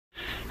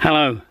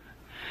Hello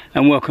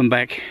and welcome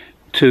back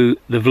to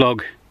the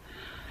vlog.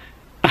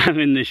 I'm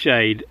in the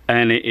shade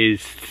and it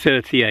is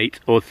 38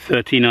 or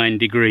 39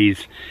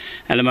 degrees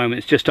at the moment.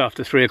 It's just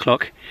after 3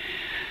 o'clock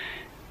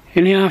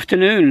in the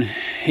afternoon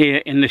here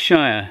in the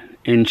Shire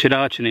in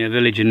Chudachany, a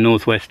village in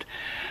northwest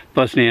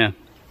Bosnia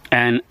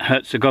and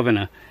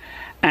Herzegovina.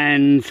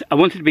 And I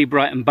wanted to be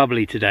bright and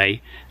bubbly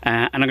today,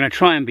 and I'm going to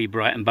try and be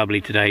bright and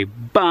bubbly today.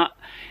 But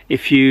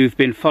if you've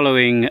been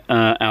following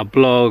our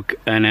blog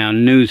and our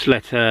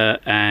newsletter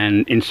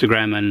and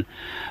Instagram and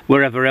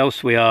wherever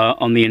else we are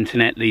on the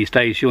internet these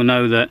days, you'll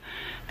know that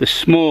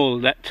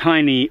that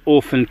tiny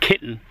orphan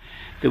kitten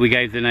that we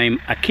gave the name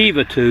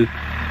Akiva to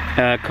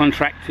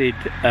contracted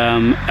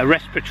a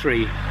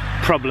respiratory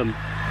problem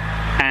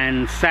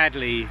and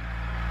sadly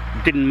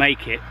didn't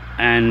make it,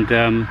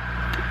 and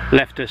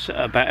left us at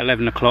about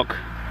 11 o'clock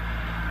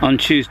on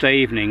Tuesday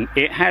evening.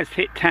 It has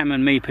hit Tam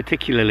and me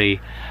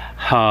particularly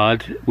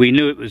hard. We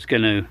knew it was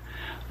going to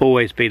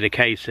always be the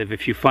case of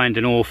if you find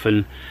an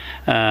orphan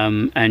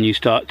and you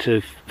start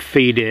to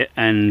feed it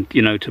and,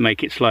 you know, to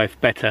make its life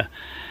better,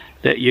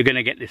 that you're going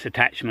to get this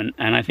attachment.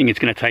 And I think it's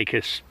going to take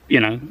us,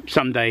 you know,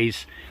 some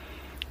days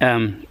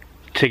to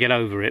get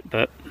over it.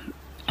 But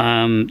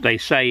they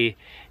say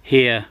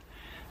here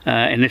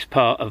in this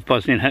part of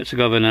Bosnia and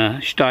Herzegovina,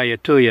 "Šta je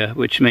tu je,"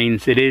 which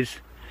means it is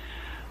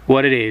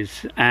what it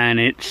is, and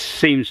it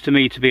seems to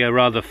me to be a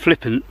rather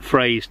flippant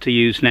phrase to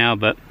use now,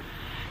 but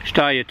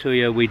 "Šta je tu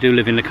je," we do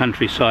live in the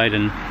countryside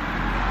and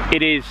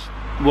it is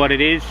what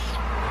it is.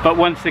 But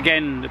once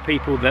again, the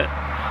people that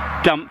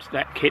dumped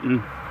that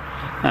kitten,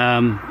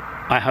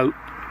 I hope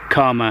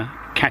karma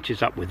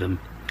catches up with them.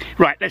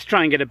 Right, let's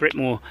try and get a bit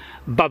more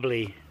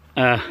bubbly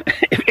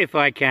if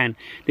I can.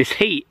 This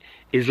heat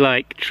is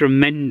like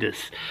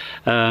tremendous,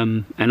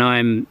 and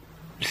I'm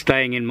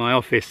staying in my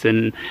office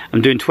and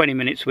I'm doing 20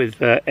 minutes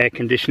with air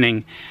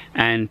conditioning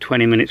and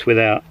 20 minutes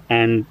without,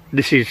 and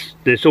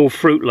there's all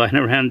fruit lying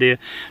around here,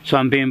 so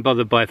I'm being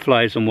bothered by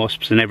flies and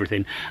wasps and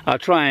everything. I'll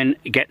try and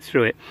get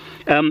through it.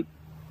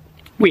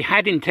 We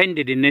had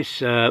intended in this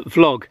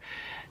vlog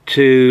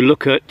to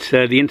look at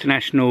the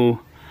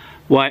International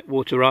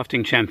Whitewater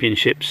Rafting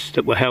Championships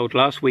that were held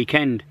last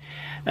weekend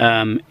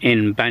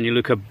in Banja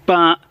Luka,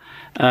 but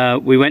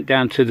we went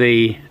down to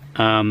the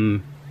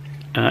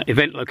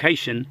event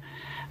location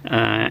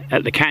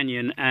at the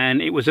canyon,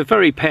 and it was a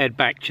very pared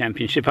back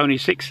championship. Only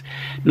 6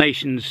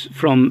 nations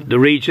from the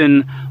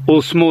region,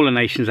 all smaller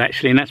nations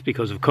actually, and that's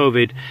because of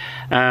COVID,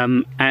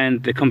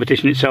 and the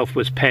competition itself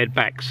was pared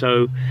back,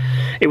 so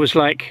it was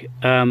like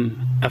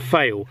a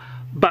fail.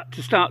 But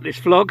to start this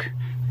vlog,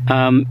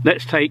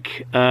 let's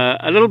take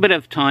a little bit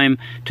of time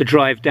to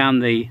drive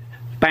down the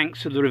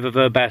banks of the River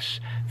Verbas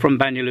from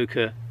Banja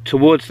Luka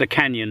towards the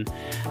canyon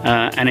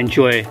and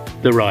enjoy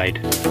the ride.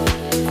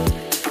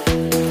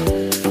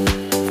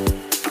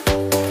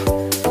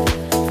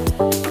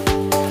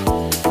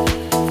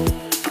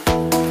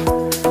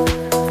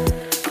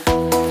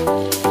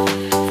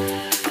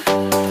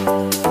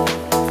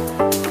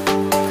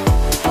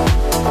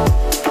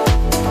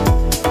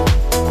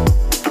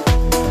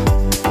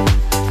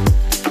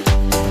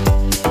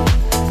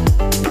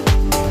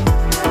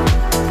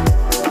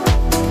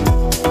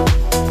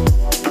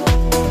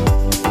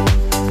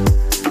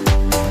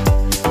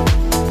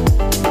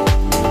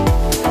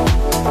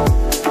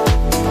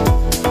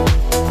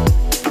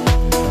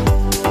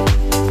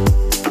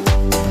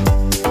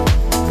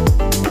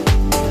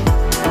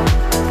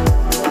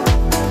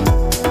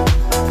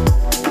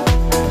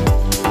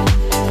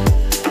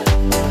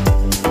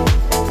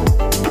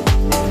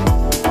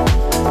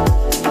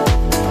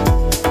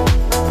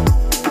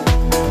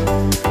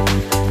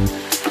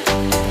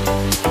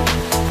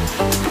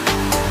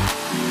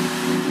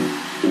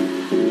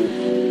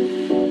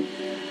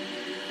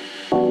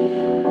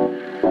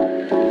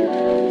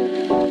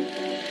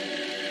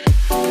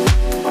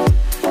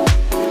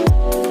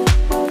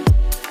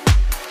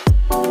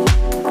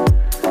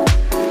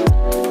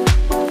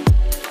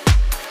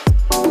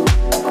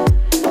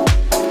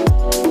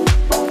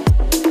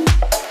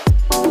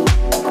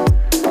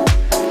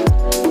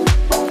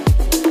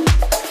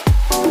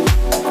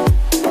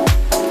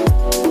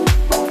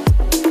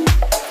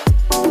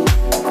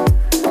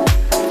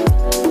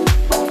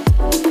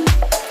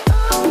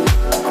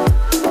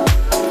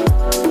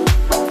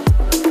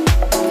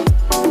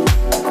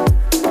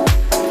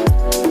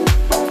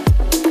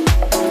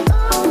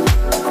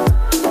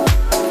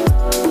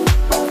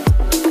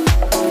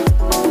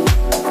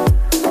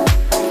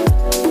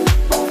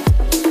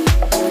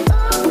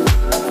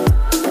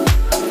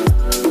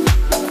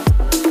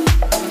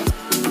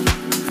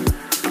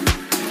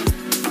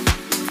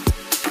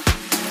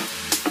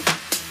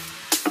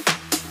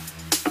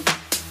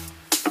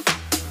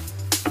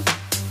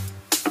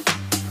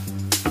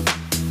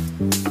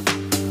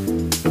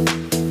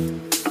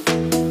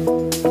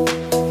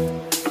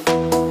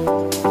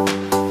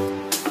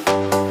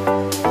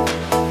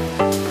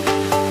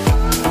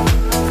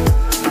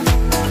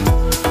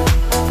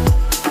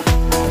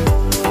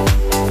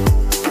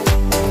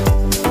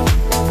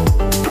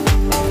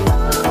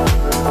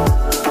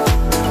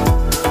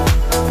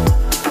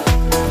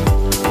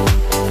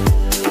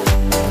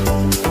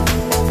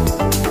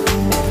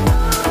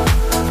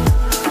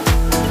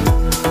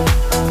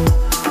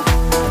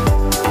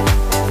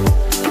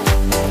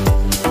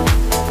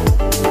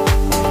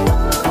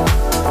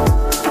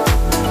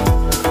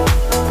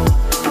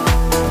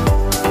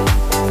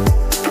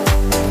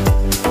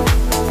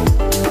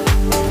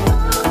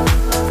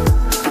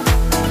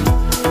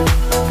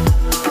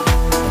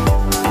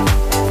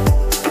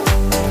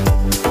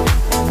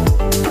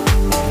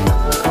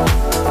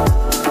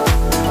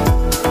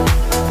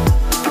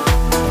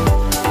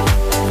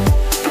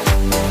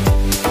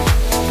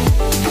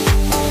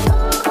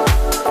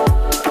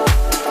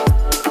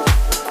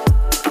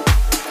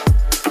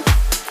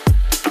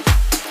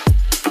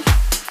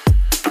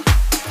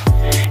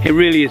 It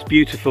really is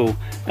beautiful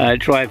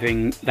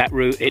driving that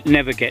route. It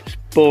never gets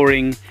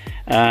boring.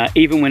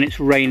 Even when it's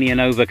rainy and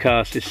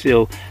overcast, there's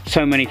still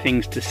so many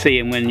things to see,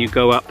 and when you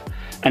go up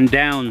and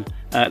down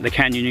the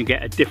canyon you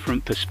get a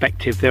different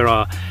perspective. There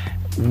are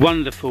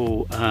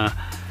wonderful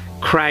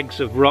crags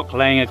of rock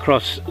laying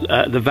across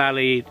the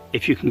valley.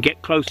 If you can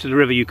get close to the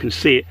river you can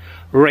see it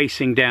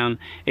racing down.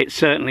 It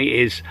certainly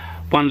is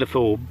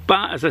wonderful.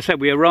 But as I said,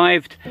 we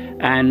arrived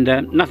and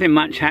nothing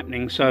much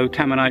happening, so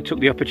Tam and I took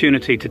the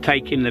opportunity to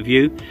take in the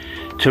view,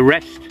 to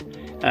rest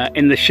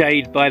in the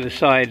shade by the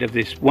side of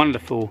this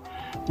wonderful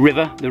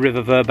river, the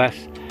River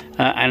Verbas,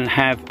 and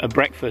have a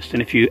breakfast.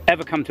 And if you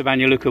ever come to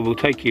Banja Luka, we'll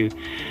take you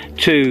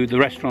to the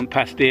restaurant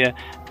Pastir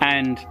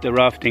and the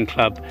rafting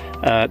club.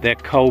 Their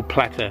cold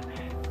platter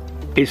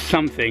is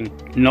something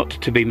not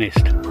to be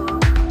missed.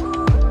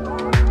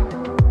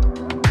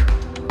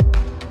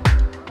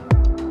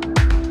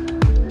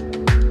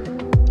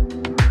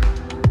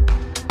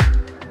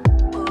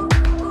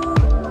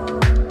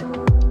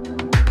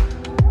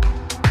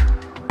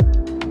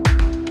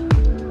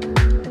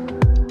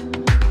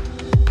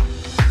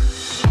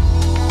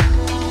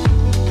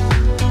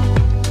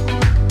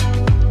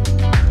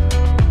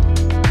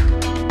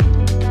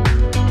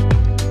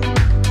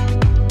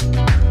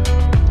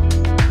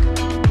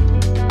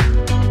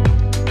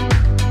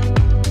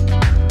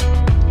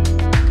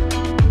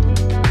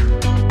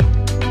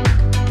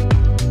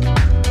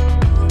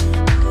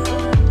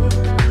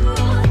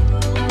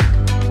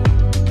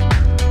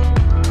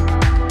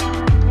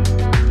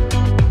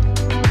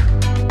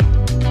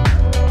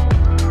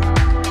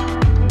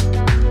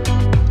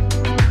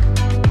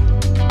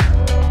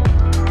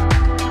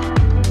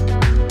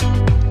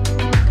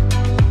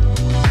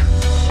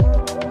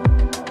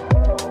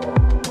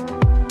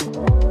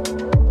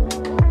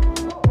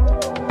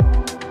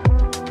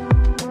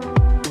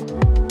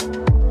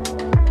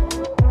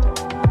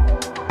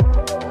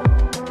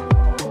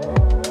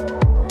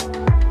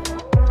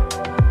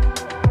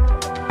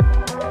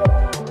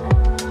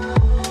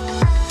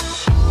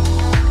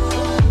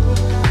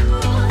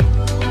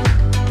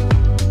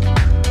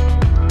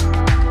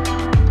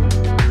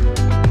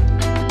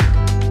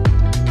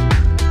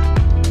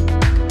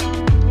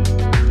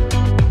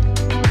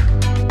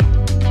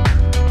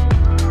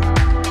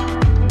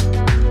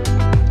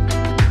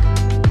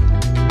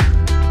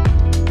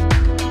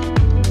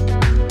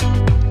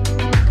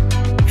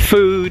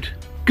 Food,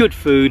 good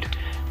food,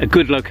 a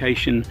good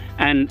location,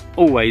 and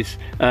always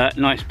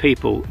nice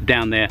people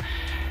down there.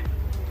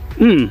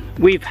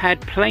 We've had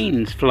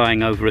planes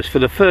flying over us for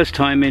the first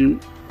time in,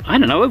 I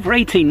don't know, over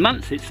 18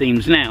 months it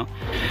seems now.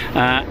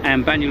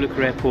 And Banja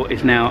Luka Airport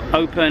is now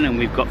open, and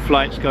we've got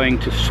flights going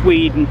to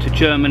Sweden, to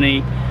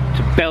Germany,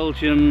 to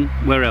Belgium,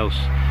 where else?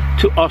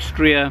 To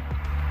Austria,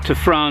 to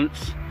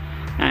France.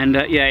 And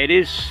yeah, it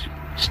is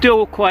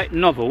still quite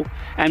novel.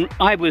 And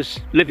I was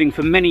living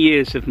for many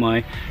years of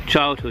my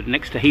childhood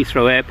next to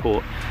Heathrow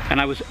Airport, and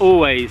I was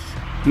always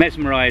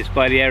mesmerised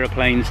by the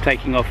aeroplanes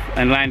taking off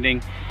and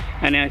landing,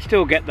 and I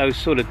still get those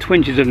sort of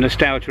twinges of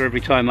nostalgia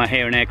every time I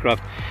hear an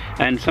aircraft.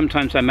 And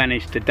sometimes I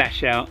manage to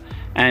dash out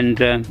and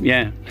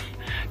yeah,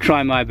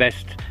 try my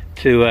best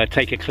to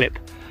take a clip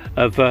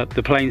of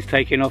the planes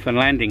taking off and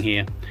landing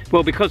here.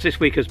 Well, because this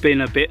week has been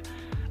a bit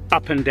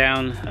up and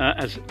down,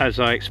 as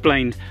I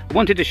explained, I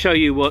wanted to show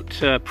you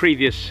what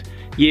previous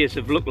years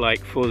have looked like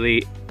for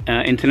the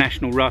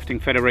International Rafting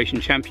Federation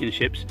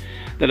Championships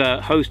that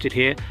are hosted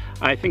here.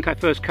 I think I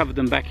first covered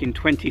them back in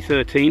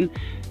 2013.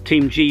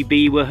 Team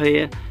GB were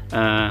here,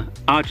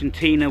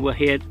 Argentina were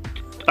here,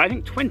 I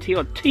think 20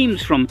 odd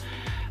teams from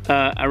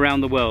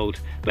around the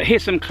world. But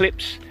here's some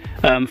clips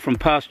from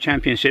past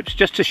championships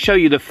just to show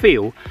you the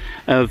feel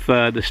of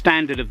the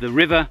standard of the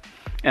river,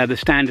 the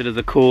standard of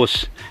the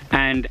course,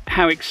 and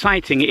how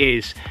exciting it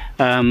is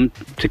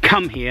to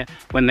come here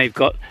when they've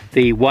got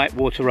the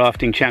Whitewater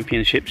Rafting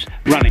Championships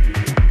running.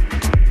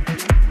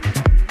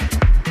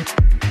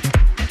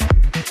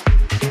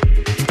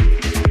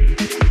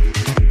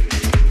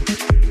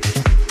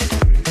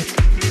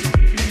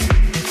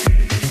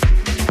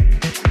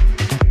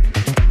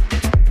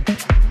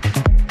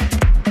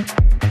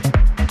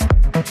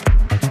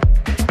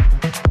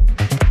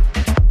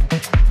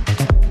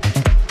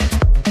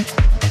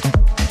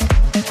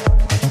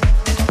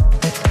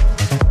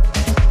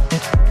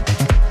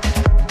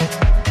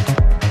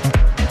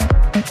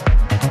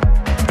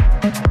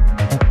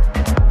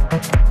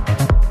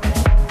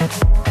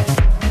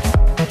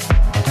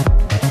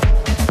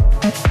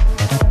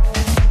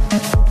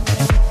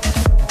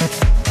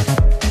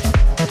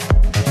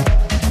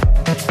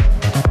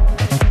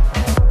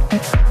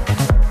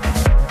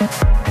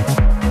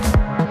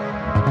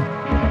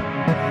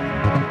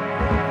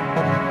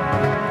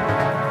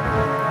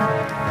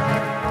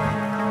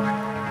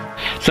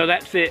 So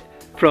that's it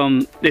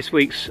from this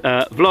week's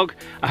vlog.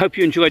 I hope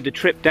you enjoyed the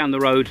trip down the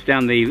road,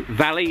 down the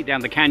valley, down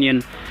the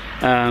canyon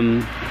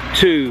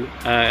to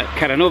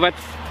Karanovac,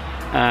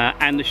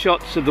 and the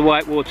shots of the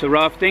whitewater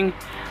rafting.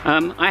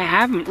 I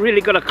haven't really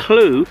got a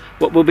clue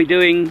what we'll be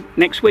doing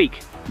next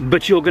week,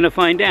 but you're going to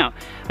find out,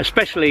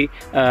 especially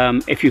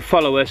if you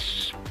follow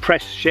us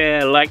press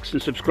share, likes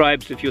and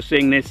subscribes if you're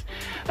seeing this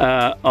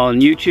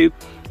on YouTube.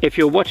 If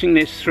you're watching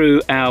this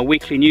through our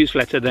weekly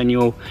newsletter, then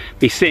you'll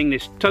be seeing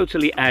this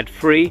totally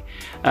ad-free.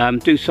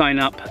 Do sign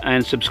up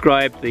and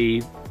subscribe.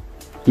 The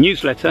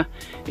newsletter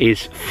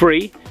is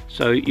free,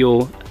 so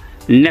you'll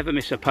never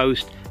miss a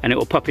post, and it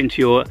will pop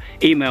into your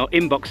email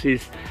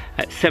inboxes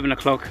at 7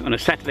 o'clock on a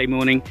Saturday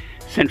morning,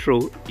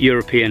 Central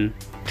European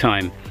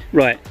time.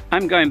 Right,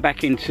 I'm going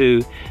back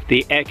into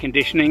the air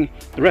conditioning.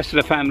 The rest of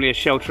the family is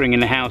sheltering in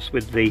the house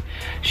with the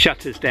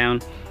shutters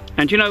down.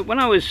 And you know, when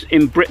I was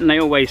in Britain, they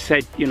always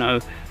said, you know,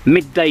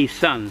 midday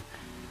sun.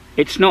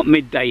 It's not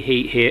midday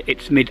heat here,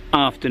 it's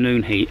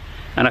mid-afternoon heat.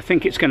 And I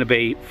think it's going to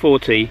be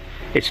 40.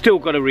 It's still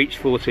got to reach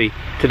 40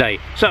 today.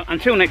 So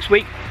until next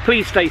week,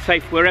 please stay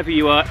safe wherever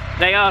you are.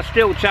 They are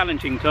still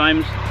challenging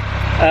times.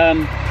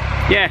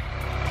 Yeah,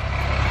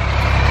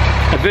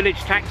 a village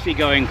taxi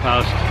going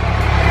past,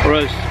 or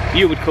as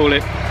you would call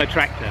it, a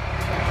tractor.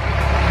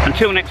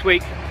 Until next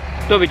week,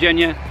 do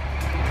widzenia,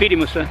 vidi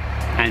musa,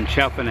 and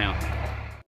ciao for now.